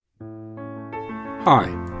Hi,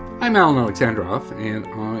 I'm Alan Alexandrov, and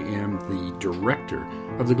I am the director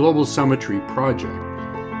of the Global Summitry Project.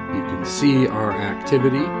 You can see our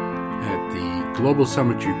activity at the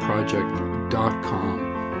globalsummitryproject.com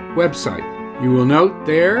website. You will note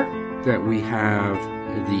there that we have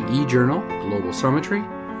the e-journal, Global Summitry.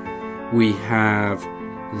 We have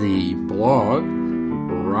the blog,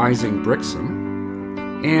 Rising Brixham,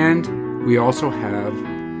 and we also have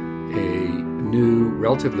a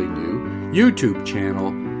relatively new YouTube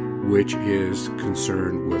channel, which is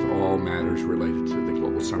concerned with all matters related to the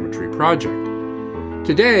Global Summitry Project.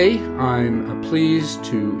 Today, I'm pleased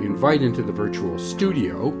to invite into the virtual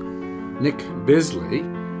studio Nick Bisley,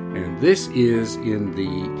 and this is in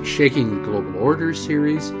the Shaking the Global Order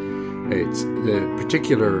series. It's the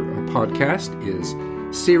particular podcast is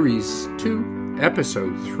Series 2,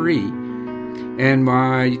 Episode 3, and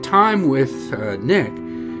my time with Nick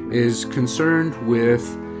is concerned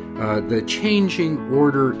with the changing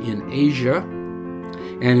order in Asia,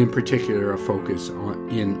 and in particular a focus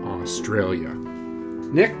in Australia.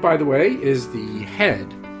 Nick, by the way, is the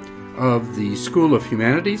head of the School of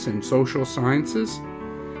Humanities and Social Sciences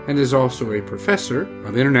and is also a professor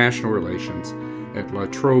of international relations at La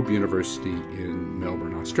Trobe University in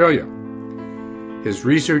Melbourne, Australia. His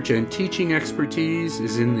research and teaching expertise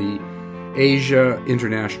is in the Asia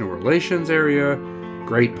international relations area,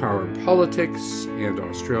 great power politics, and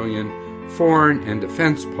Australian foreign and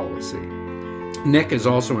defense policy. Nick is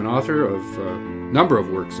also an author of a number of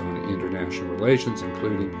works on international relations,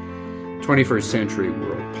 including 21st Century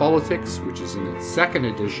World Politics, which is in its second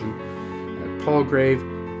edition at Palgrave,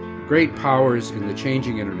 Great Powers in the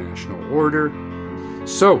Changing International Order.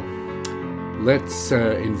 So, let's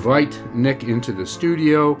invite Nick into the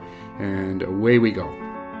studio, and away we go.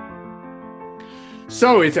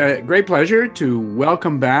 So it's a great pleasure to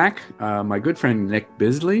welcome back my good friend Nick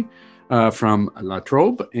Bisley from La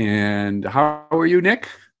Trobe. And how are you, Nick?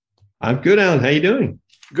 I'm good, Alan. How are you doing?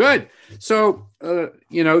 Good. So,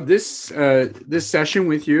 this session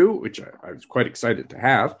with you, which I was quite excited to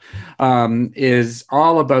have, is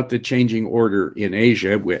all about the changing order in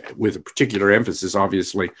Asia, with a particular emphasis,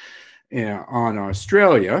 obviously, on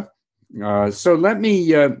Australia. So let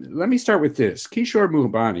me start with this. Kishore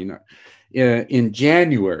Mahbubani, in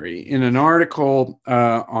January, in an article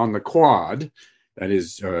on the Quad, that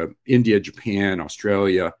is India, Japan,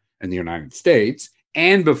 Australia, and the United States,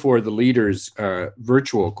 and before the leaders'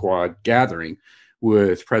 virtual Quad gathering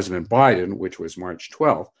with President Biden, which was March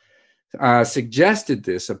 12th, suggested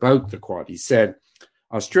this about the Quad. He said,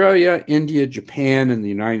 Australia, India, Japan, and the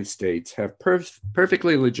United States have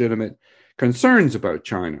perfectly legitimate concerns about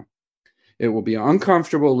China. It will be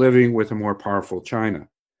uncomfortable living with a more powerful China.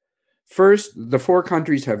 First, the four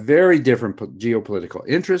countries have very different geopolitical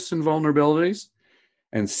interests and vulnerabilities.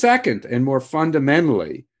 And second, and more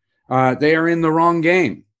fundamentally, they are in the wrong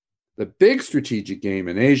game. The big strategic game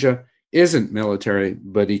in Asia isn't military,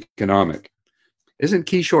 but economic. Isn't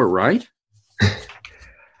Kishore right?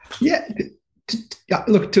 Yeah.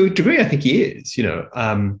 Look, to a degree, I think he is,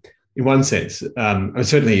 in one sense.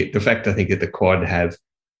 Certainly the fact, I think, that the Quad have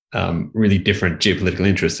really different geopolitical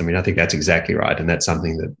interests. I mean, I think that's exactly right. And that's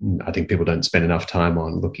something that I think people don't spend enough time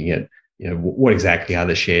on looking at, what exactly are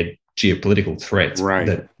the shared geopolitical threats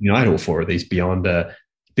that unite all four of these beyond a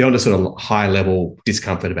sort of high level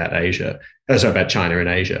discomfort about about China and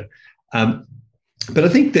Asia. But I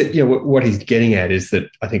think that, what he's getting at is that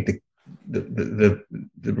I think the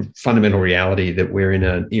fundamental reality that we're in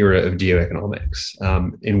an era of geoeconomics,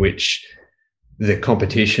 in which the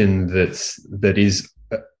competition that is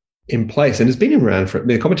in place and has been around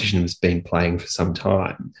the competition has been playing for some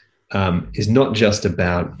time, is not just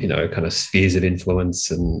about, kind of spheres of influence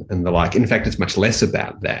and the like. In fact, it's much less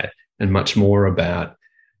about that and much more about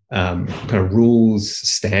kind of rules,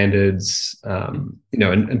 standards,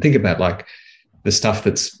 and think about like the stuff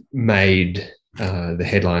that's made the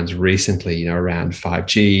headlines recently, around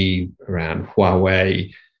 5G, around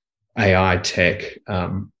Huawei, AI tech.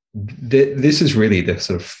 This is really the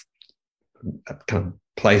sort of kind of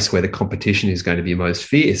place where the competition is going to be most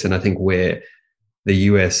fierce, and I think where the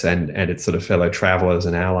US and its sort of fellow travelers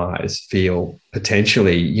and allies feel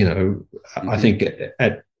potentially, I think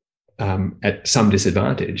at some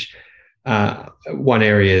disadvantage. One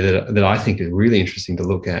area that I think is really interesting to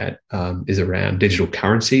look at is around digital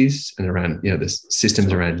currencies and around, the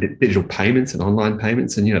systems around digital payments and online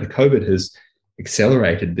payments. And, the COVID has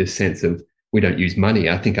accelerated this sense of we don't use money.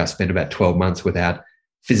 I think I spent about 12 months without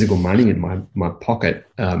physical money in my pocket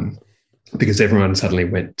because everyone suddenly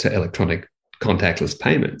went to electronic contactless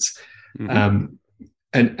payments. Mm-hmm.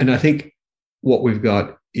 And I think what we've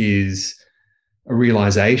got is a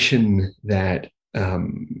realization that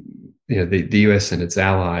the US and its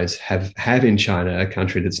allies have in China a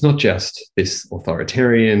country that's not just this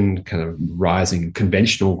authoritarian kind of rising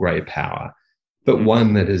conventional grey power, but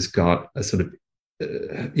one that has got a sort of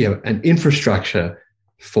an infrastructure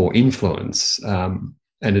for influence and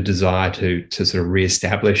a desire to sort of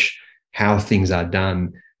reestablish how things are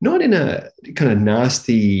done, not in a kind of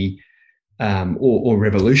nasty or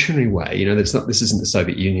revolutionary way. This isn't the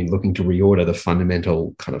Soviet Union looking to reorder the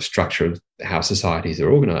fundamental kind of structure of how societies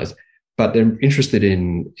are organized, but they're interested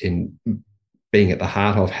in being at the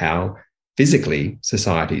heart of how physically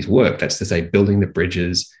societies work. That's to say, building the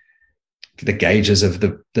bridges, the gauges of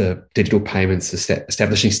the digital payments,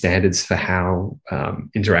 establishing standards for how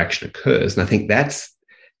interaction occurs. And I think that's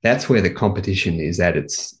where the competition is at.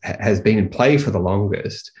 Has been in play for the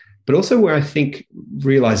longest, but also where I think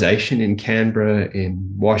realization in Canberra,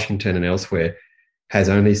 in Washington, and elsewhere has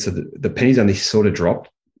only the penny's only sort of dropped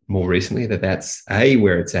more recently. That's A,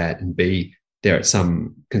 where it's at, and B, they're at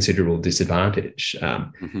some considerable disadvantage.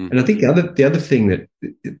 And I think the other thing that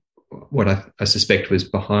what I suspect was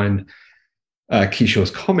behind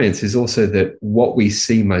Kishore's comments is also that what we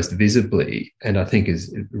see most visibly, and I think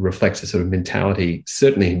reflects a sort of mentality,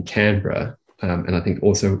 certainly in Canberra, and I think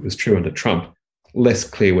also it was true under Trump, less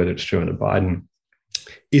clear whether it's true under Biden,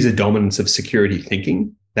 is a dominance of security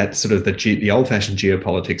thinking. That sort of the old-fashioned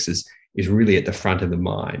geopolitics is really at the front of the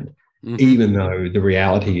mind, even though the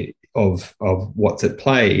reality of what's at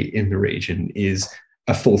play in the region is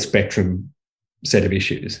a full spectrum set of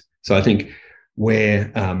issues. So I think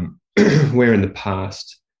where in the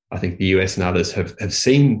past, I think the US and others have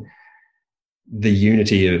seen the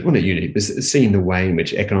unity of, well, not unity, but seen the way in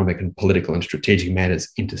which economic and political and strategic matters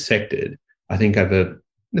intersected. I think over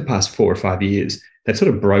the past 4 or 5 years, that's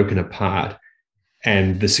sort of broken apart,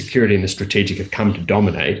 and the security and the strategic have come to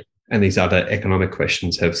dominate, and these other economic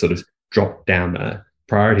questions have sort of dropped down the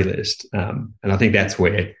priority list. And I think that's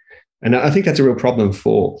where, and I think that's a real problem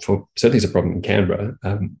for certainly it's a problem in Canberra,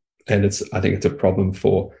 and I think it's a problem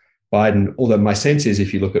for Biden, although my sense is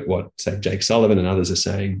if you look at what, say, Jake Sullivan and others are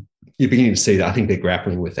saying, you're beginning to see that I think they're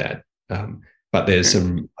grappling with that. But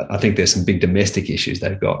I think there's some big domestic issues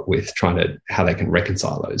they've got with how they can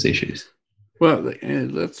reconcile those issues. Well,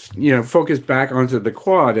 let's focus back onto the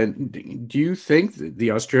Quad. And do you think that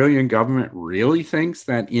the Australian government really thinks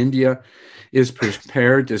that India is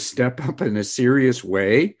prepared to step up in a serious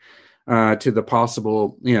way to the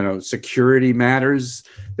possible, security matters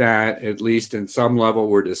that, at least in some level,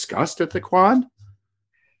 were discussed at the Quad?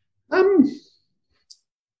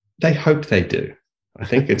 They hope they do. I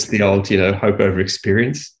think it's the old, hope over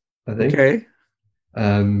experience, I think. Okay.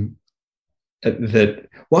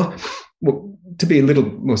 Well, to be a little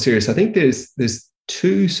more serious, I think there's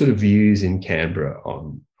two sort of views in Canberra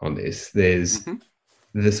on this. There's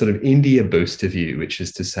the sort of India booster view, which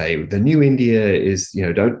is to say the new India is,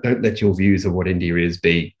 don't let your views of what India is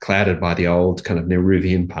be clouded by the old kind of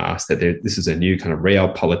Nehruvian past, that this is a new kind of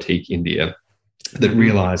realpolitik India that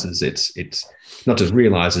realizes it's not just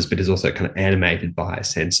realizes, but is also kind of animated by a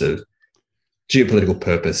sense of geopolitical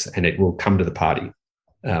purpose, and it will come to the party.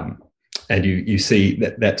 And you see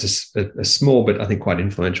that's a small but I think quite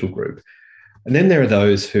influential group. And then there are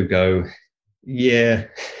those who go, yet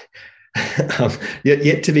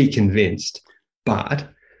to be convinced, but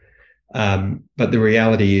the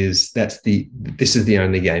reality is this is the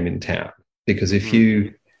only game in town, because if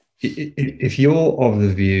you're of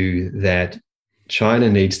the view that China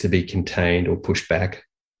needs to be contained or pushed back,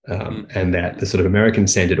 and that the sort of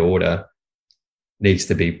American-centered order needs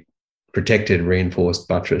to be protected, reinforced,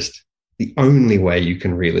 buttressed, the only way you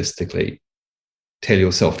can realistically tell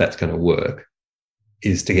yourself that's going to work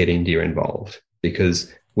is to get India involved.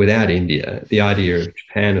 Because without India, the idea of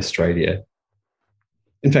Japan, Australia,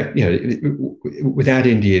 in fact, without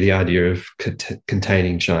India, the idea of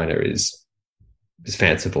containing China is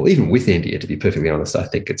fanciful. Even with India, to be perfectly honest, I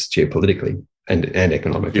think it's geopolitically and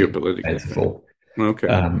economically fanciful.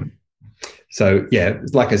 Okay. So yeah,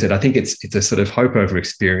 like I said, I think it's a sort of hope over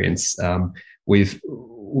experience.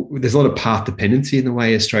 There's a lot of path dependency in the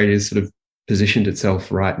way Australia has sort of positioned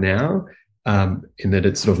itself right now, in that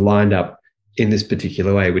it's sort of lined up in this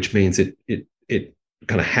particular way, which means it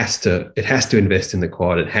kind of has to invest in the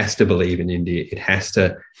Quad. It has to believe in India. It has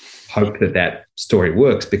to hope that story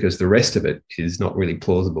works, because the rest of it is not really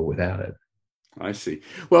plausible without it. I see.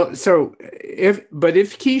 Well, so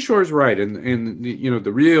if Kishore's right, and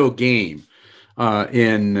the real game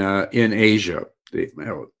in Asia,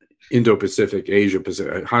 Indo-Pacific,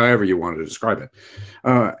 Asia-Pacific, however you want to describe it,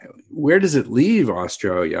 where does it leave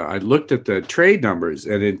Australia? I looked at the trade numbers,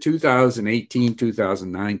 and in 2018,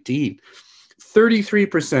 2019,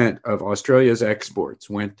 33% of Australia's exports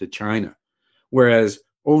went to China, whereas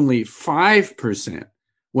only 5%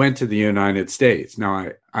 went to the United States. Now,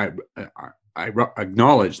 I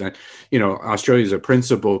acknowledge that, Australia is a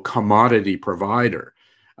principal commodity provider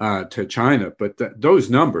to China, but those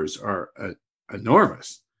numbers are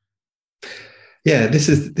enormous. Yeah, this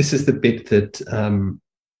is the bit that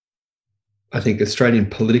I think Australian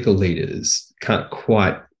political leaders can't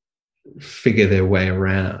quite figure their way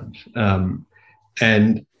around.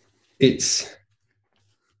 And it's,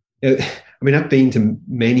 I've been to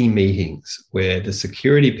many meetings where the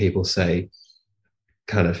security people say,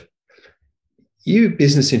 kind of, you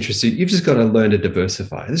business interested, you've just got to learn to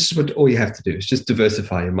diversify. This is what all you have to do is just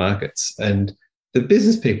diversify your markets. And the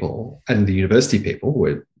business people and the university people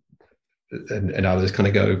were, and others kind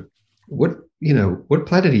of go, what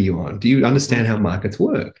planet are you on? Do you understand how markets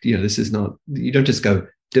work? This is not, you don't just go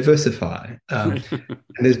diversify. And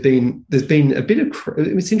there's been a bit of,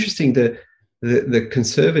 it's interesting that the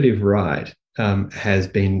conservative right has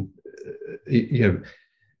been,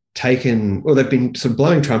 taken, well, they've been sort of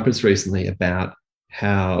blowing trumpets recently about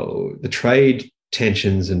how the trade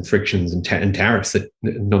tensions and frictions and tariffs, that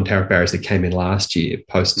non-tariff barriers that came in last year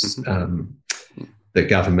post the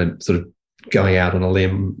government sort of going out on a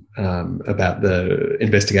limb about the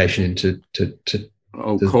investigation into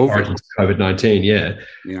COVID-19. Yeah.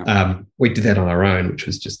 We did that on our own, which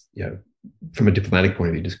was just, from a diplomatic point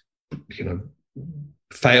of view, just,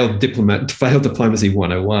 failed diplomacy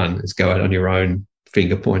 101 is go out on your own,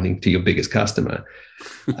 finger pointing to your biggest customer.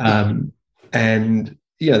 And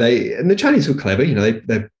the Chinese were clever.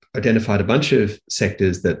 They identified a bunch of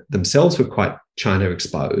sectors that themselves were quite China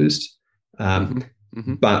exposed,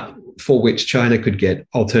 but for which China could get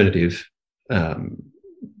alternative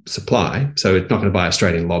supply. So it's not going to buy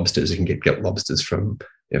Australian lobsters. It can get lobsters from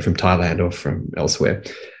Thailand or from elsewhere,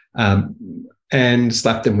 and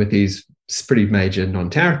slap them with these pretty major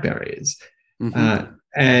non-tariff barriers.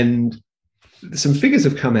 And some figures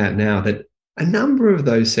have come out now that a number of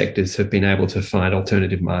those sectors have been able to find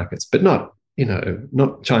alternative markets, but not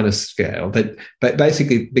China's scale. But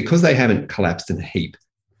basically, because they haven't collapsed in a heap,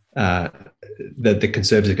 the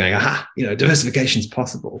conservatives are going, diversification is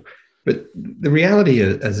possible. But the reality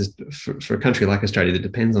is, for a country like Australia that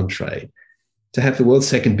depends on trade, to have the world's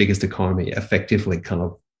second biggest economy effectively kind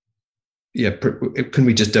of, can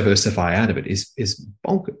we just diversify out of it is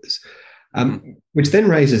bonkers. Which then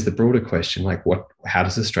raises the broader question, like, how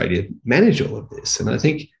does Australia manage all of this? And I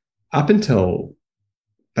think up until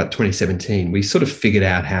about 2017, we sort of figured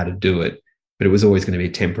out how to do it, but it was always going to be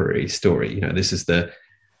a temporary story. This is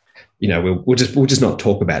we'll just not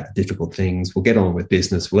talk about the difficult things. We'll get on with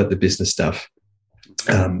business. We'll let the business stuff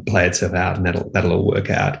play itself out, and that'll all work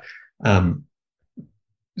out.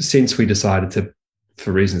 Since we decided to,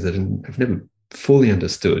 for reasons that I've never fully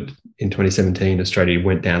understood, in 2017, Australia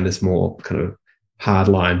went down this more kind of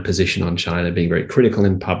hardline position on China, being very critical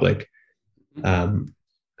in public,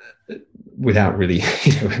 without really,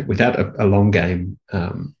 without a long game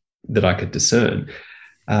that I could discern.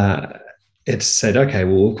 It said, okay,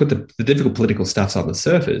 well, we'll put the difficult political stuffs on the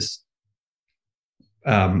surface,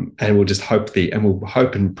 and we'll just hope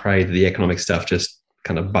and pray that the economic stuff just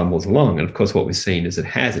kind of bumbles along. And of course, what we've seen is it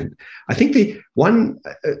hasn't. I think the one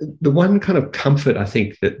kind of comfort I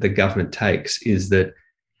think that the government takes is that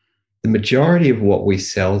the majority of what we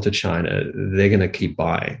sell to China, they're going to keep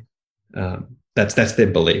buying. That's their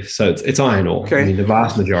belief. So it's iron ore. Okay. I mean, the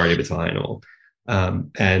vast majority of it's iron ore.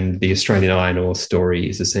 And the Australian iron ore story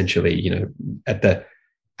is essentially, at the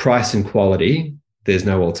price and quality, there's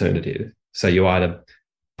no alternative. So you either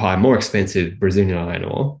buy more expensive Brazilian iron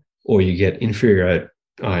ore, or you get inferior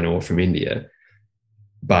iron ore from India.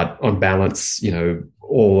 But on balance,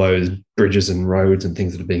 all those bridges and roads and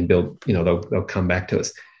things that are being built, they'll come back to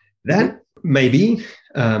us. That maybe,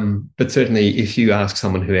 but certainly if you ask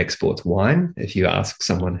someone who exports wine, if you ask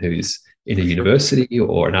someone who's in a university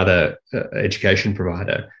or another education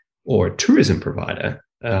provider or a tourism provider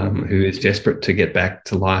who is desperate to get back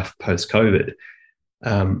to life post-COVID,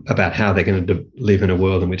 about how they're going to live in a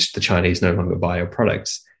world in which the Chinese no longer buy your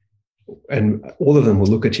products, and all of them will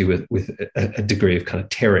look at you with a degree of kind of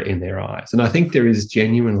terror in their eyes. And I think there is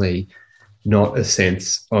genuinely not a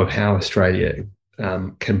sense of how Australia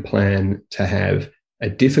can plan to have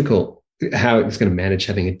how it's going to manage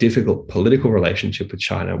having a difficult political relationship with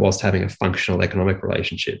China whilst having a functional economic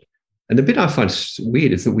relationship. And the bit I find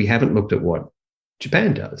weird is that we haven't looked at what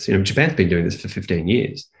Japan does. Japan's been doing this for 15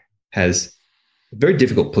 years, has a very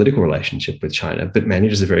difficult political relationship with China, but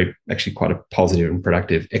manages actually quite a positive and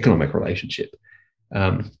productive economic relationship.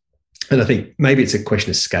 And I think maybe it's a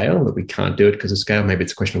question of scale that we can't do it because of scale. Maybe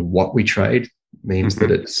it's a question of what we trade means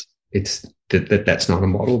that that's not a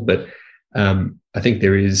model. But I think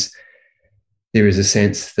there is a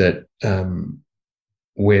sense that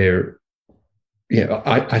where,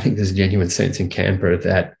 I think there's a genuine sense in Canberra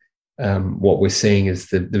that what we're seeing is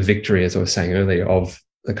the victory, as I was saying earlier, of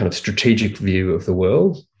the kind of strategic view of the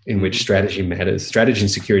world in which strategy matters. Strategy and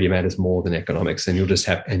security matters more than economics. And you'll just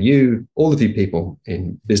have, and all of you people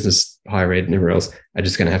in business, higher ed, and everywhere else are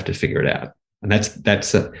just going to have to figure it out. And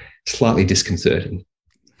that's slightly disconcerting.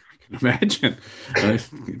 I can imagine,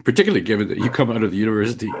 particularly given that you come out of the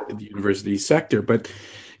university sector. But,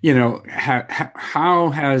 how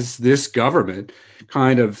has this government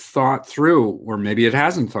kind of thought through, or maybe it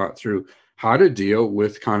hasn't thought through, how to deal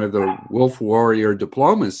with kind of the wolf warrior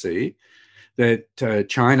diplomacy that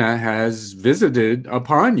China has visited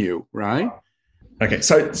upon you, right? Okay,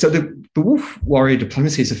 so the wolf warrior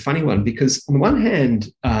diplomacy is a funny one, because on the one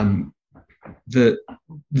hand,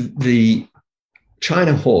 the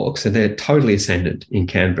China hawks, and they're totally ascendant in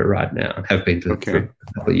Canberra right now, and have been for a couple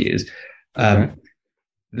of years.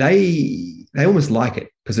 They almost like it,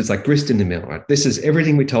 because it's like grist in the mill, right? This is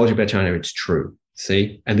everything we told you about China, it's true.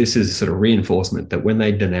 See? And this is sort of reinforcement that when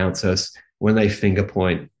they denounce us, when they finger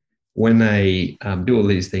point, when they do all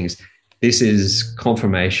these things, this is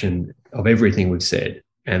confirmation of everything we've said,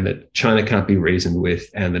 and that China can't be reasoned with,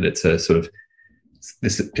 and that it's a sort of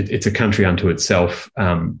it's a country unto itself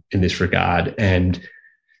in this regard. And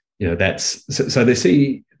that's so they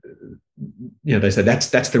see, they say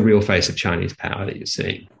that's the real face of Chinese power that you're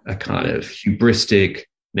seeing, a kind of hubristic,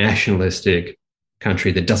 nationalistic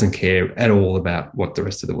country that doesn't care at all about what the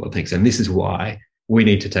rest of the world thinks, and this is why we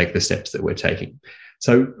need to take the steps that we're taking.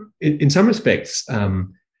 So in some respects,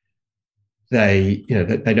 they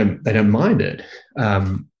don't mind it,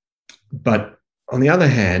 but on the other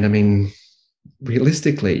hand, I mean,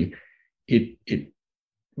 realistically, he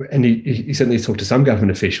certainly talked to some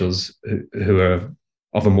government officials who are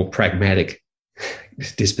of a more pragmatic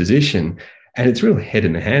disposition, and it's real head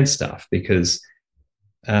in the hand stuff, because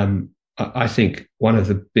I think one of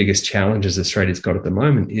the biggest challenges Australia's got at the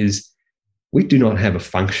moment is we do not have a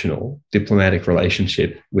functional diplomatic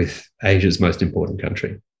relationship with Asia's most important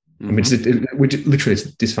country. I mean, literally it's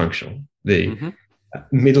dysfunctional.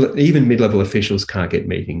 Even mid-level officials can't get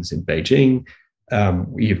meetings in Beijing.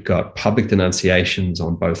 You've got public denunciations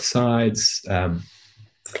on both sides.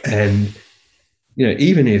 And,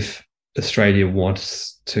 even if Australia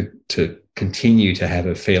wants to continue to have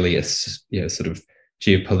a fairly, sort of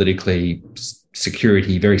geopolitically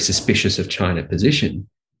security, very suspicious of China position,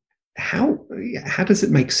 how does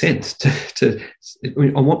it make sense to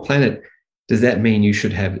on what planet does that mean you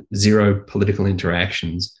should have zero political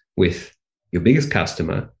interactions with your biggest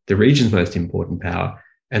customer, the region's most important power,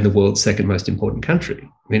 and the world's second most important country?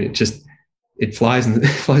 I mean, it flies in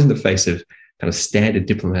the face of kind of standard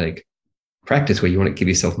diplomatic practice, where you want to give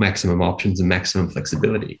yourself maximum options and maximum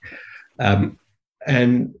flexibility. And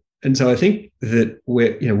so I think that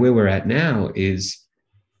where we're at now is,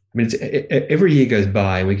 I mean, every year goes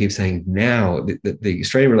by and we keep saying now that the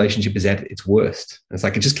Australian relationship is at its worst. And it's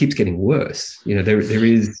like, it just keeps getting worse. There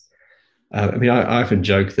is, I mean, I often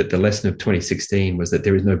joke that the lesson of 2016 was that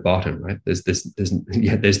there is no bottom, right? There's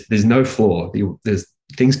no floor.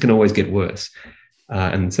 Things can always get worse.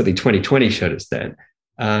 And certainly 2020 showed us that.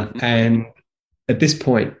 And at this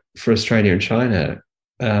point for Australia and China,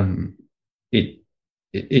 it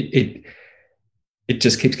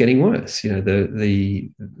just keeps getting worse.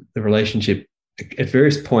 The relationship at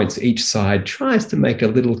various points, each side tries to make a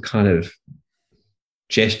little kind of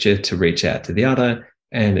gesture to reach out to the other,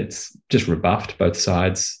 and it's just rebuffed both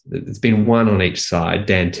sides. There's been one on each side.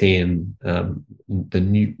 Dan Tehan, the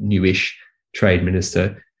newish trade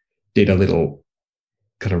minister, did a little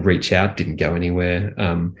kind of reach out, didn't go anywhere.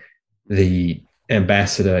 The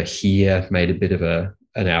ambassador here made a bit of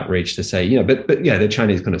an outreach to say, but the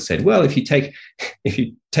Chinese kind of said, well, if you take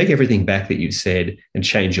everything back that you said and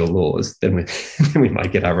change your laws, then we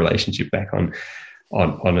might get our relationship back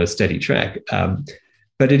on a steady track.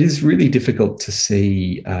 But it is really difficult to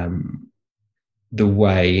see the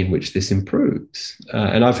way in which this improves.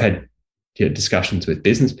 And I've had discussions with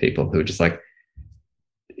business people who are just like,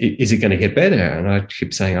 is it going to get better? And I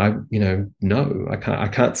keep saying, no, I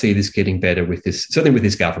can't see this getting better with this. Certainly with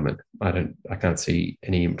this government, I can't see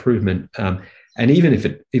any improvement. And even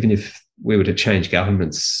if we were to change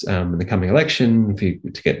governments in the coming election,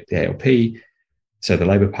 to get the ALP, so the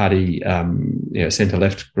Labor Party,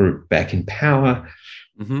 centre-left group back in power,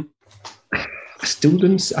 I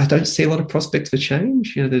don't see a lot of prospects for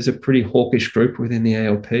change. There's a pretty hawkish group within the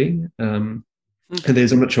ALP. And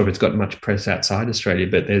I'm not sure if it's got much press outside Australia,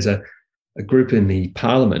 but there's a a group in the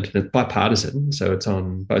parliament that's bipartisan, so it's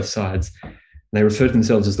on both sides. They refer to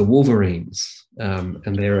themselves as the Wolverines, and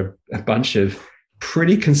they're a bunch of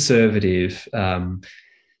pretty conservative,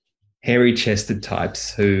 hairy-chested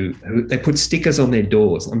types who they put stickers on their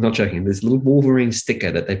doors. I'm not joking. There's a little Wolverine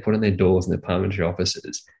sticker that they put on their doors in their parliamentary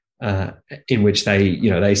offices, in which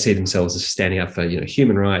they see themselves as standing up for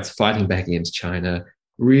human rights, fighting back against China.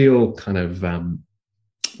 Real kind of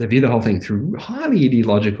they view the whole thing through a highly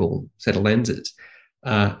ideological set of lenses,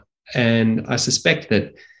 and I suspect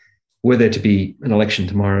that were there to be an election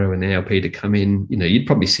tomorrow and the ALP to come in, you'd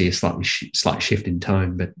probably see a slight shift in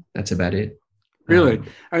tone, but that's about it. Really?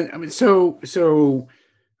 If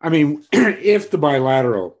the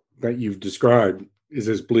bilateral that you've described is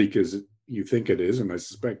as bleak as you think it is, and I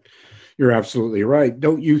suspect you're absolutely right,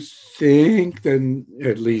 don't you think then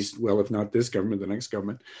at least, well, if not this government, the next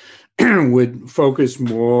government would focus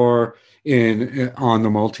more on the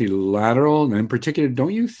multilateral? And in particular,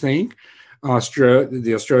 don't you think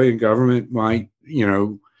the Australian government might,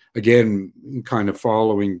 again, kind of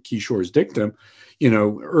following Kishore's dictum,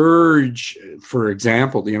 urge, for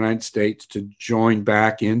example, the United States to join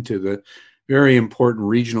back into the very important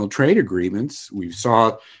regional trade agreements? We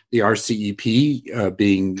saw the RCEP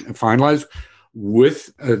being finalized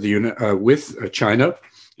with China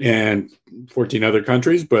and 14 other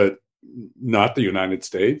countries, but not the United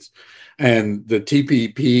States. And the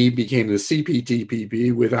TPP became the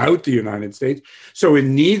CPTPP without the United States. So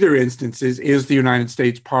in neither instances is the United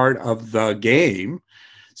States part of the game.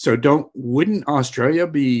 So wouldn't Australia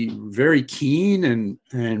be very keen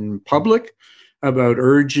and public about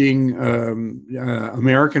urging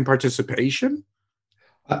American participation?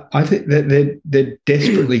 I think that they're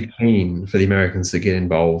desperately keen for the Americans to get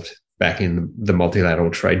involved back in the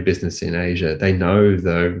multilateral trade business in Asia. They know,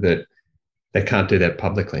 though, that they can't do that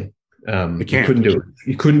publicly. You couldn't do it.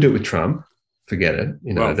 You couldn't do it with Trump. Forget it.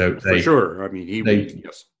 For sure. I mean,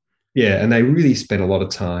 yes. Yeah, and they really spent a lot of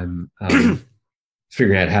time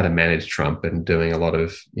figuring out how to manage Trump and doing a lot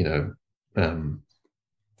of,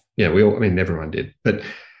 everyone did. But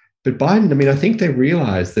Biden, I think they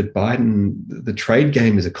realized that the trade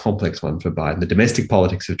game is a complex one for Biden. The domestic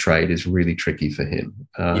politics of trade is really tricky for him.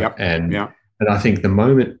 And I think the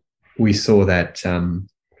moment we saw that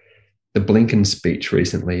the Blinken speech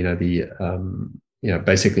recently,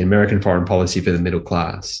 basically American foreign policy for the middle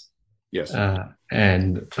class. Yes.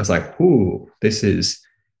 And I was like, ooh, this is,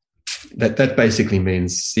 that basically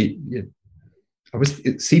means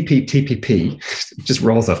CPTPP just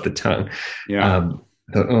rolls off the tongue. Yeah.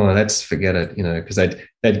 Forget it, because they'd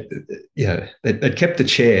kept the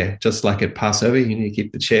chair, just like at Passover. You need to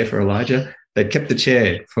keep the chair for Elijah. They'd kept the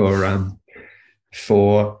chair for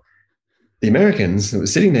the Americans. It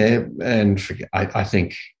was sitting there, and I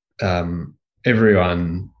think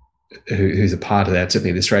everyone who's a part of that,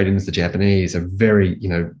 certainly the Australians, the Japanese, are very,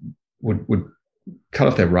 would cut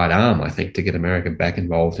off their right arm, I think, to get America back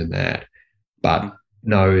involved in that, but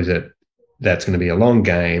know that that's going to be a long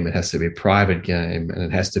game. It has to be a private game, and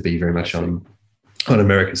it has to be very much on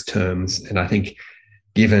America's terms. And I think,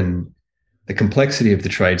 given the complexity of the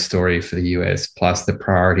trade story for the US, plus the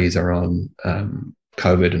priorities are on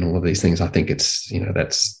COVID and all of these things, I think it's,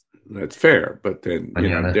 that's fair. But then,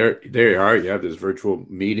 there you are. You have this virtual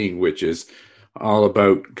meeting, which is all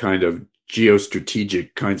about kind of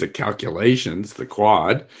geostrategic kinds of calculations, the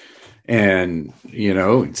Quad. And,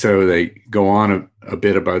 so they go on a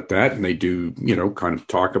bit about that, and they do, kind of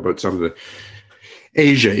talk about some of the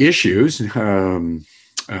Asia issues.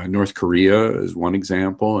 North Korea is one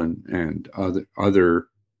example, and other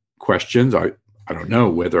questions. I don't know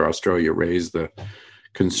whether Australia raised the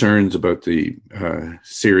concerns about the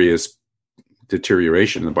serious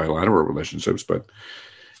deterioration in the bilateral relationships, but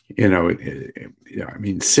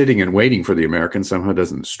sitting and waiting for the Americans somehow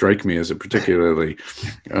doesn't strike me as a particularly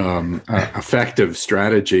effective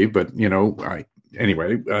strategy. But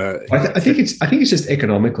anyway, I think it's just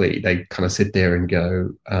economically they kind of sit there and go,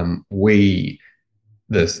 we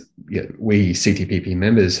CTPP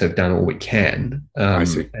members have done all we can. I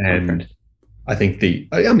see, and okay. I think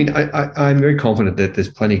I'm very confident that there's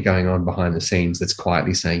plenty going on behind the scenes that's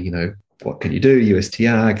quietly saying, what can you do,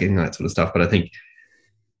 USTR, getting that sort of stuff. But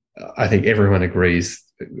I think everyone agrees,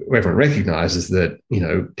 everyone recognizes that,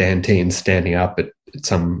 Dan Tehan's standing up at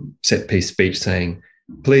some set piece speech saying,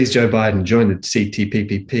 please, Joe Biden, join the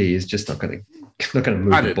CTPPP, is just not going to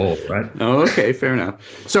move the ball, right? Oh, okay, fair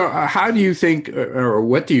enough. So how do you think, or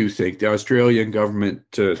what do you think the Australian government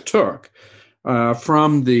took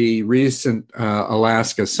from the recent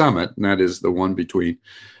Alaska summit, and that is the one between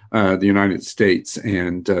the United States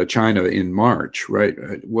and China in March, right?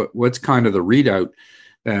 What's kind of the readout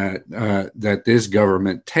that this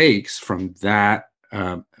government takes from that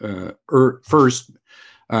first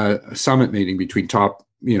summit meeting between top,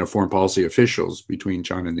 foreign policy officials between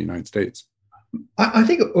China and the United States? I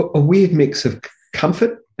think a weird mix of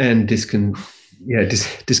comfort and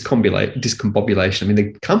discombobulation. I mean,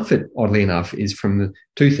 the comfort, oddly enough, is from the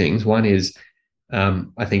two things. One is,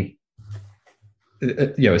 I think,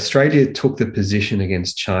 Australia took the position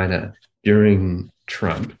against China during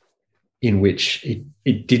Trump in which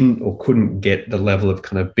it didn't or couldn't get the level of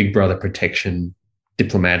kind of big brother protection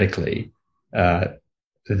diplomatically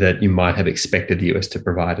that you might have expected the US to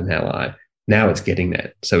provide an ally. Now it's getting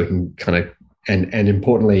that. So we can kind of, and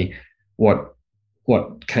importantly, what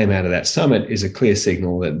came out of that summit is a clear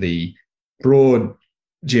signal that the broad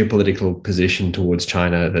geopolitical position towards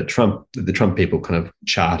China that the Trump people kind of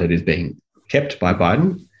charted is being kept by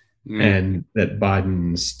Biden, and that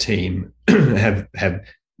Biden's team have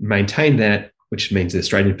maintained that, which means the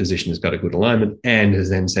Australian position has got a good alignment and has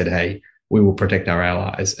then said, hey, we will protect our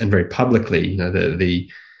allies. And very publicly, the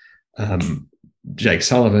Jake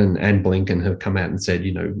Sullivan and Blinken have come out and said,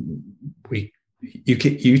 you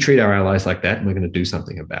treat our allies like that, and we're going to do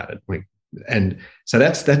something about it. And so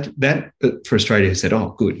that's that for Australia has said,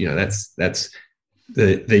 oh, good, that's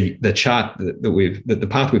the chart that the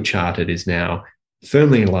path we've charted is now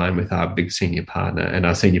firmly in line with our big senior partner, and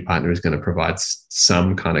our senior partner is going to provide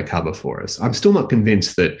some kind of cover for us. I'm still not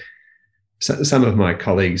convinced that some of my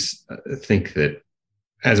colleagues think that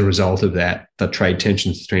as a result of that, the trade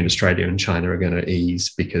tensions between Australia and China are going to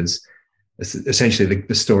ease, because essentially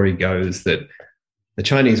the story goes that the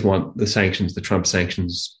Chinese want the Trump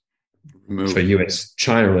sanctions removed, for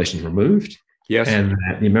US-China relations removed. Yes. And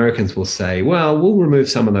the Americans will say, well, we'll remove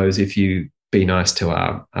some of those if you be nice to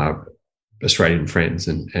our Australian friends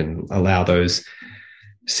and allow those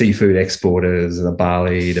seafood exporters, the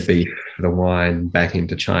barley, the beef, the wine back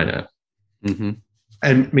into China. Mm-hmm.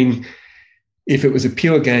 And I mean, if it was a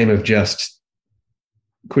pure game of just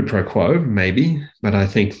quid pro quo, maybe, but I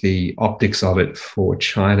think the optics of it for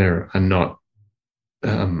China are not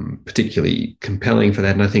particularly compelling for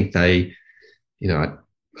that. And I think they, so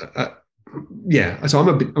I'm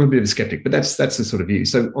a bit of a skeptic, but that's the sort of view.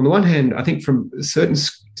 So on the one hand, I think from a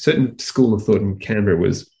certain school of thought in Canberra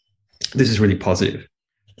was this is really positive.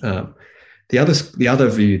 The other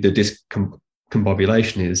view, the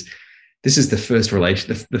discombobulation, is this is the first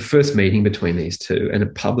the first meeting between these two, and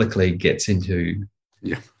it publicly gets into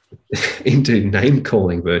name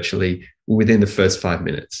calling virtually within the first 5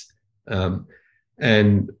 minutes.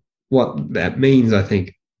 And what that means, I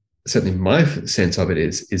think, certainly my sense of it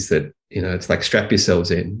is that, it's like strap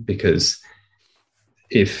yourselves in, because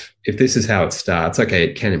if this is how it starts, okay,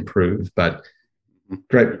 it can improve, but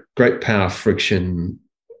great power friction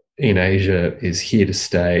in Asia is here to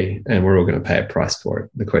stay, and we're all going to pay a price for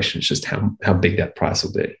it. The question is just how big that price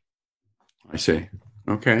will be. I see.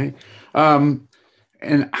 Okay. And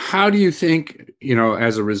how do you think,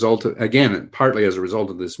 as a result of, again, partly as a result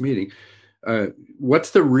of this meeting, what's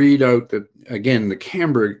the readout that, again,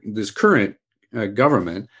 this current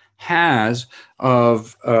government has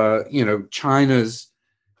of, China's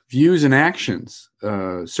views and actions,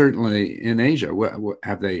 certainly in Asia? What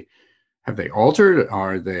have they altered?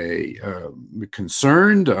 Are they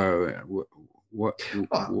concerned?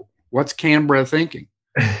 What's Canberra thinking?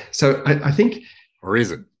 So I think, or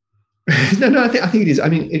is it? No, I think it is. I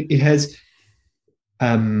mean, it has.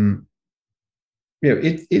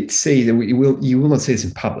 It sees, and you will not see this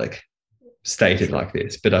in public stated like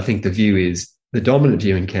this, but I think the view is the dominant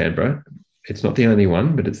view in Canberra. It's not the only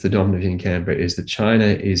one, but it's the dominant view in Canberra, is that China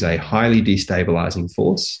is a highly destabilizing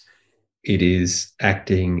force. It is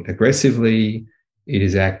acting aggressively. It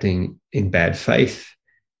is acting in bad faith.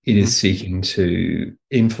 It is seeking to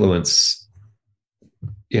influence,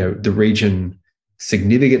 the region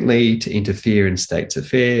significantly, to interfere in states'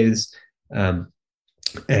 affairs,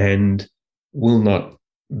 and will not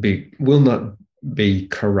be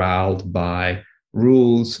corralled by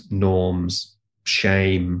rules, norms,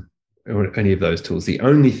 shame, or any of those tools. The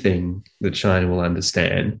only thing that China will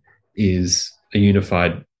understand is a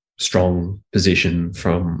unified, strong position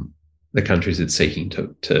from the countries it's seeking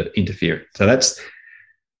to interfere. So that's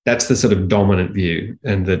the sort of dominant view,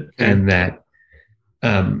 and that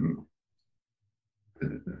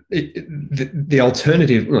the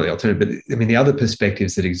alternative, not the alternative, but I mean the other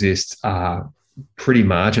perspectives that exist are pretty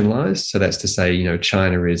marginalized. So that's to say,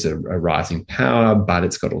 China is a rising power, but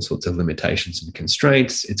it's got all sorts of limitations and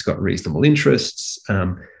constraints. It's got reasonable interests.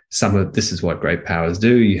 This is what great powers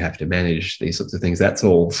do. You have to manage these sorts of things. That's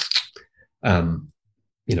all, and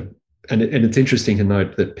it's interesting to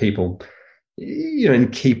note that people, in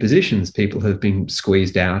key positions, people have been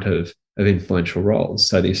squeezed out of influential roles.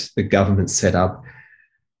 So the government set up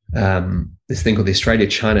this thing called the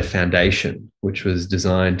Australia-China Foundation, which was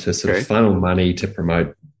designed to sort of funnel money to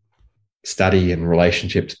promote study and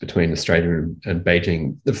relationships between Australia and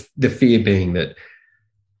Beijing. The fear being that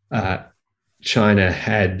China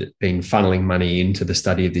had been funneling money into the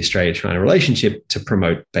study of the Australia-China relationship to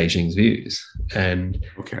promote Beijing's views. And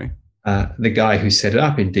the guy who set it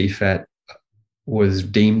up in DFAT was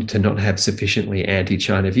deemed to not have sufficiently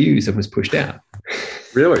anti-China views and was pushed out.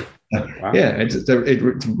 Really? Wow. Yeah,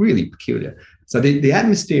 it's really peculiar. So the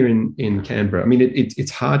atmosphere in Canberra, I mean,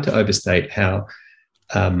 it's hard to overstate how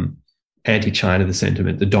anti-China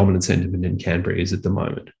the dominant sentiment in Canberra is at the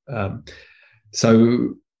moment.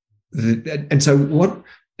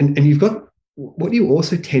 You've got what you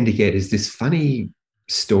also tend to get is this funny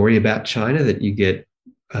story about China that you get.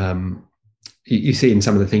 You see in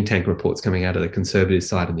some of the think tank reports coming out of the conservative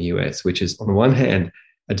side in the US, which is on the one hand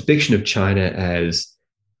a depiction of China as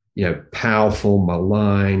powerful,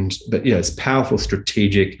 maligned, but it's powerful,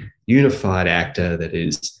 strategic, unified actor that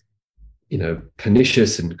is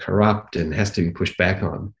pernicious and corrupt and has to be pushed back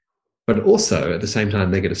on. But also at the same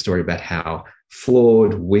time, they get a story about how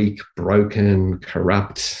flawed, weak, broken,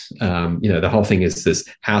 corrupt. The whole thing is this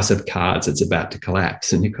house of cards that's about to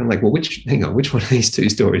collapse, and you're kind of like, well, which one of these two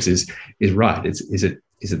stories is right? Is it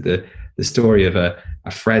the story of a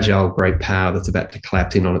fragile great power that's about to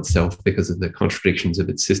collapse in on itself because of the contradictions of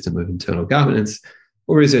its system of internal governance,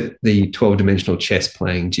 or is it the 12-dimensional chess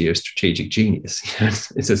playing geostrategic genius?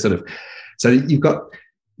 It's a sort of, so you've got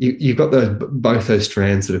both those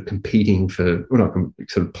strands sort of competing for,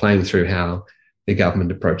 sort of playing through how the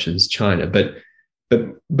government approaches China. But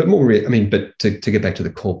to get back to the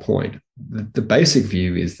core point, the basic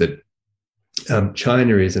view is that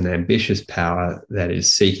China is an ambitious power that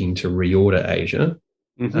is seeking to reorder Asia.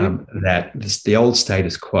 That the old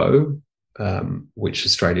status quo, which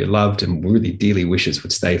Australia loved and really dearly wishes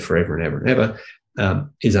would stay forever and ever and ever,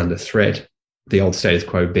 is under threat. The old status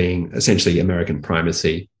quo being essentially American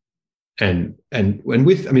primacy. And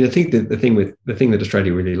with, I think the thing that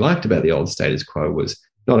Australia really liked about the old status quo was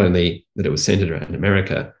not only that it was centered around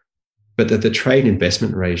America, but that the trade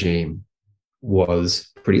investment regime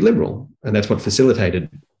was pretty liberal. And that's what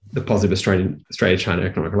facilitated the positive Australia-China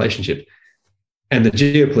economic relationship. And the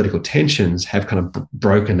geopolitical tensions have kind of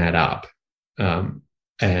broken that up. I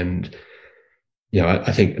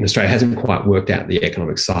think Australia hasn't quite worked out the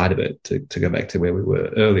economic side of it, to go back to where we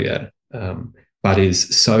were earlier, but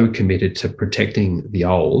is so committed to protecting the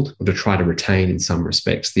old, or to try to retain in some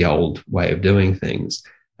respects the old way of doing things,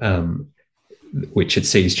 which it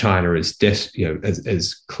sees China as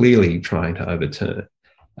as clearly trying to overturn,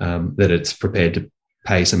 that it's prepared to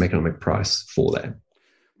pay some economic price for that.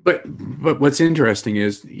 But what's interesting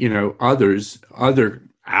is, other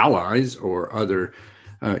allies or other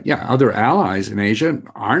allies in Asia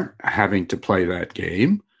aren't having to play that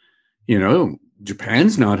game.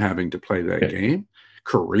 Japan's not having to play that game.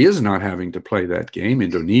 Korea's not having to play that game.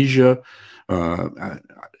 Indonesia.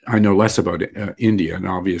 I know less about India, and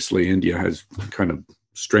obviously India has kind of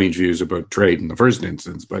strange views about trade in the first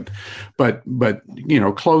instance. But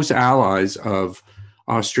close allies of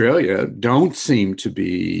Australia don't seem to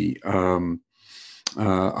be of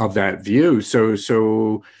that view.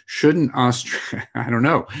 So shouldn't Australia? I don't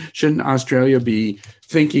know. Shouldn't Australia be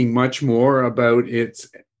thinking much more about its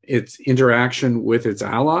interaction with its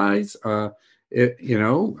allies?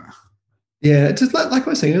 Yeah, just like I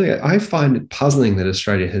was saying earlier, I find it puzzling that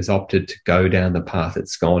Australia has opted to go down the path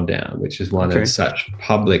it's gone down, which is one of such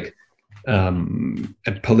public and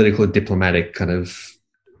political and diplomatic kind of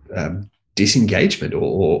disengagement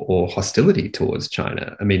or hostility towards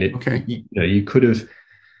China. I mean, you could have,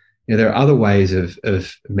 there are other ways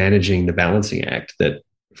of managing the balancing act that,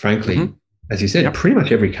 frankly, as you said, pretty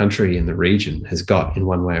much every country in the region has got in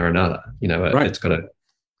one way or another. It's got a,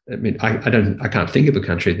 I can't think of a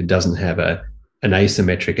country that doesn't have an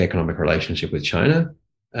asymmetric economic relationship with China.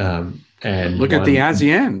 And look at the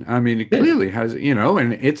ASEAN. I mean, it clearly has,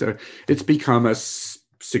 and it's become a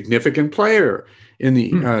significant player in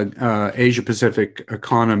the Asia Pacific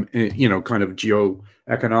economy, kind of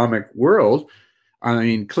geoeconomic world. I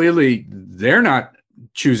mean, clearly they're not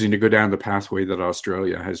choosing to go down the pathway that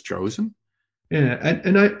Australia has chosen. Yeah,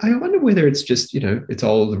 and I wonder whether it's just, it's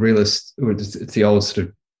old realist, or it's the old sort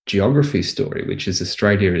of geography story, which is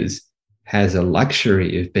Australia has a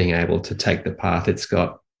luxury of being able to take the path it's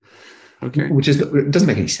got. Which it doesn't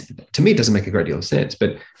make any sense. To me, it doesn't make a great deal of sense.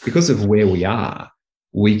 But because of where we are,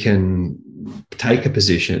 we can take a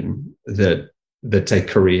position that that say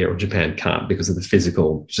Korea or Japan can't because of the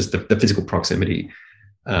physical, just the physical proximity.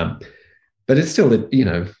 But it's still that,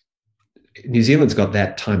 New Zealand's got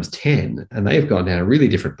that times 10, and they've gone down a really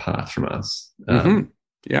different path from us.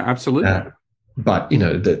 Yeah, absolutely. But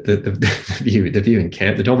the view in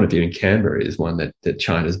the dominant view in Canberra is one that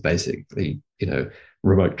China's basically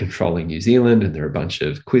remote controlling New Zealand, and there are a bunch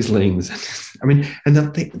of quislings. I mean, and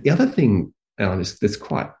the other thing, Alan, that's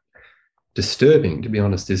quite disturbing, to be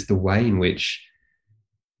honest, is the way in which,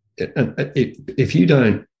 if you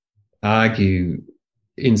don't argue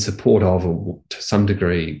in support of, or to some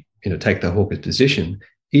degree, take the hawkish position,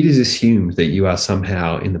 it is assumed that you are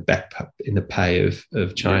somehow in the pay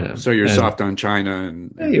of China. So you're soft on China,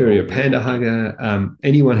 and you're a panda hugger.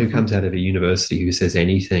 Anyone who comes out of a university who says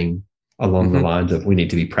anything along the lines of "we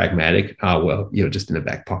need to be pragmatic," well, you're just in the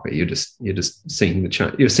back pocket. You're just singing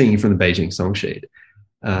you're singing from the Beijing song sheet,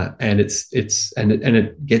 and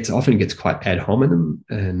it often gets quite ad hominem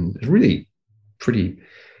and really pretty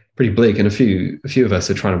bleak. And a few of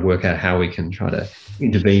us are trying to work out how we can try to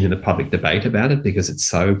intervene in the public debate about it, because it's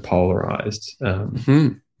so polarized.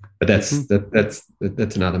 But that's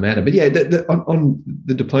another matter. But yeah, on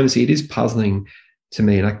the diplomacy, it is puzzling to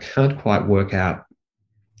me, and I can't quite work out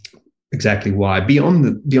exactly why,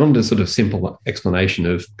 beyond the sort of simple explanation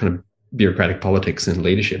of kind of bureaucratic politics and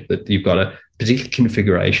leadership, that you've got a particular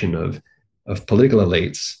configuration of political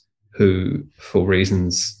elites who, for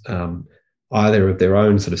reasons either of their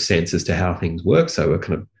own sort of sense as to how things work, so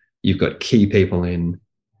you've got key people in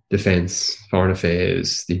defense, foreign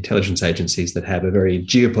affairs, the intelligence agencies that have a very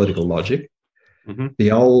geopolitical logic.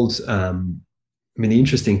 The old, the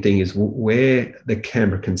interesting thing is where the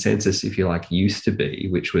Canberra consensus, if you like, used to be,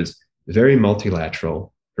 which was very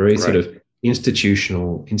multilateral, very sort of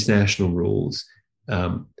institutional, international rules,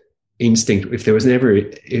 instinct. If there was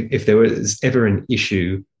ever an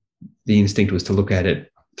issue, the instinct was to look at it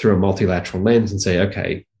through a multilateral lens and say,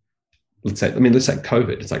 okay, let's say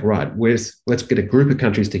COVID. It's like, right, let's get a group of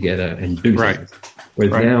countries together and do things.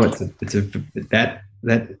 Whereas now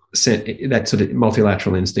that sort of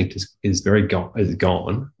multilateral instinct is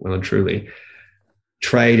gone, well and truly.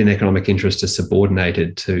 Trade and economic interests are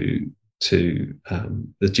subordinated to the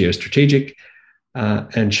geostrategigic,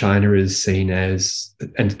 and China is seen as,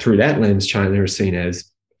 and through that lens, China is seen as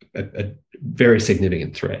a very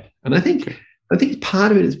significant threat. And I think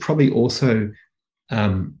part of it is probably also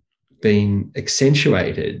been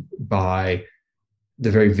accentuated by the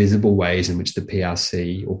very visible ways in which the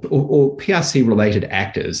PRC or PRC-related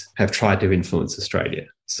actors have tried to influence Australia.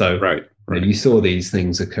 So you saw these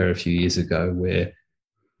things occur a few years ago where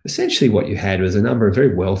essentially what you had was a number of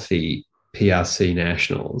very wealthy PRC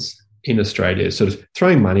nationals in Australia sort of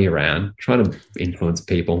throwing money around, trying to influence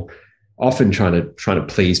people, often trying to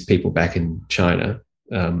please people back in China.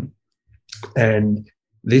 And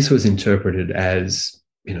this was interpreted as,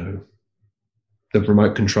 the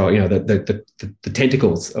remote control, the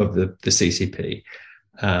tentacles of the CCP.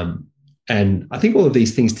 And I think all of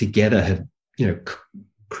these things together have,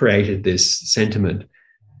 created this sentiment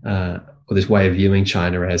or this way of viewing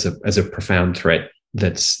China as a profound threat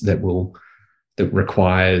that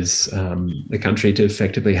requires the country to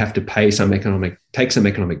effectively have to take some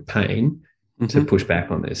economic pain to push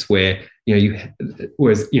back on this. Whereas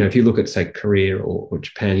if you look at, say, Korea or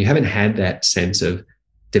Japan, you haven't had that sense of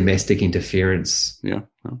domestic interference.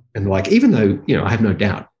 And even though I have no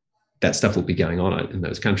doubt that stuff will be going on in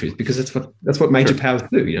those countries, because that's what major powers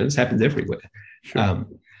do. This happens everywhere.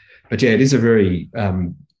 But yeah, it is a very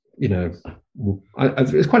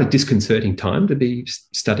it's quite a disconcerting time to be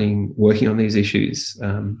working on these issues,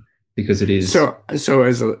 because it is. So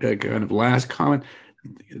as a kind of last comment,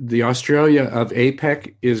 the Australia of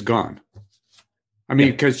APEC is gone. I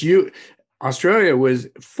mean, because Australia was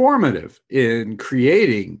formative in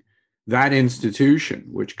creating that institution,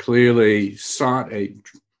 which clearly sought a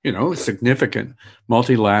significant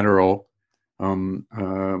multilateral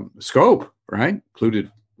scope, right?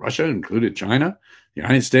 Included Russia, included China, the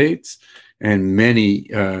United States, and many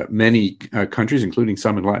countries, including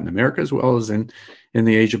some in Latin America, as well as in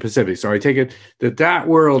the Asia Pacific. So I take it that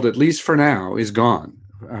world, at least for now, is gone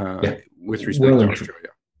with respect to Australia.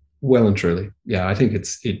 Well and truly, yeah. I think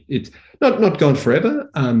it's not gone forever.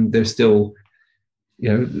 They're still,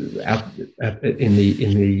 out in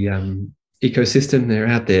the ecosystem. They're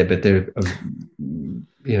out there, but they're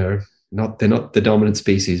they're not the dominant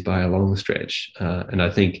species by a long stretch. And I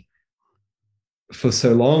think for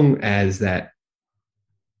so long as that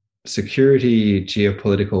security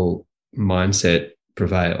geopolitical mindset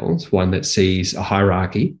prevails, one that sees a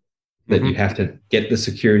hierarchy, that you have to get the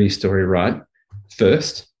security story right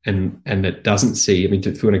first, and that doesn't see, if we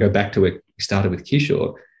want to go back to we started with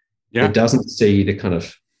Kishore, Yeah. that doesn't see the kind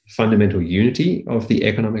of fundamental unity of the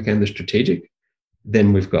economic and the strategic,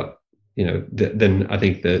 then we've got, then I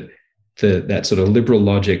think that that sort of liberal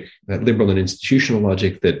logic, that liberal and institutional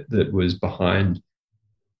logic that was behind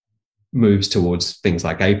moves towards things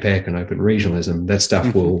like APEC and open regionalism, that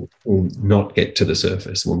stuff will not get to the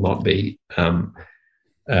surface, will not be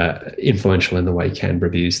influential in the way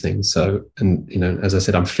Canberra views things. So, and as I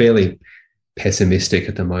said, I'm fairly pessimistic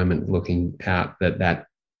at the moment, looking out that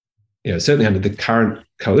certainly under the current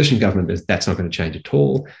coalition government, that's not going to change at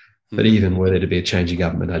all. But even were there to be a change of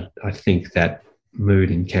government, I think that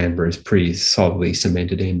mood in Canberra is pretty solidly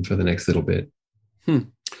cemented in for the next little bit.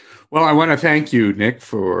 Well, I want to thank you, Nick,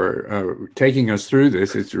 for taking us through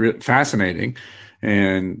this. It's fascinating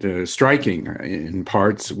and striking in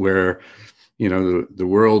parts where, the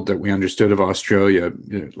world that we understood of Australia,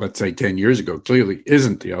 let's say 10 years ago, clearly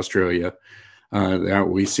isn't the Australia that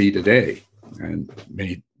we see today and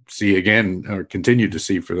may see again or continue to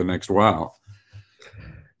see for the next while.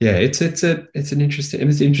 Yeah, it's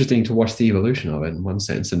interesting to watch the evolution of it in one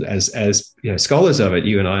sense, and as scholars of it,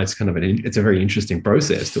 you and I, it's a very interesting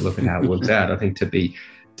process to look at how it works out. I think to be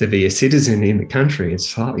a citizen in the country, it's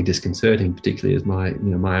slightly disconcerting, particularly as my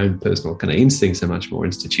own personal kind of instincts are much more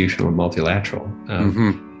institutional and multilateral.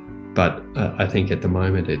 But I think at the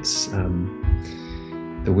moment it's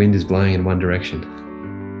the wind is blowing in one direction.